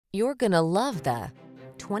You're gonna love the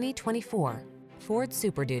 2024 Ford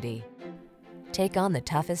Super Duty. Take on the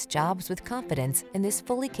toughest jobs with confidence in this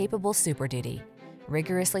fully capable Super Duty.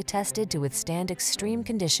 Rigorously tested to withstand extreme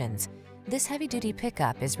conditions, this heavy-duty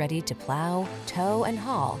pickup is ready to plow, tow, and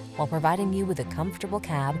haul while providing you with a comfortable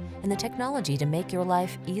cab and the technology to make your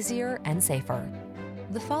life easier and safer.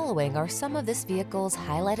 The following are some of this vehicle's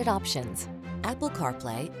highlighted options: Apple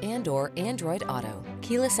CarPlay and/or Android Auto,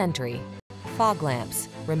 keyless entry, fog lamps,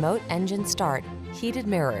 remote engine start, heated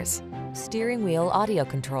mirrors, steering wheel audio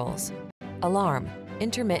controls, alarm,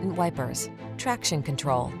 intermittent wipers, traction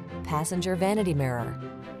control, passenger vanity mirror.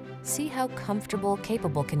 See how comfortable,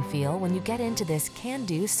 capable can feel when you get into this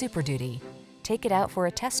can-do Super Duty. Take it out for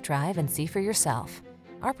a test drive and see for yourself.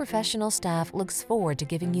 Our professional staff looks forward to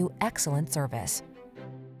giving you excellent service.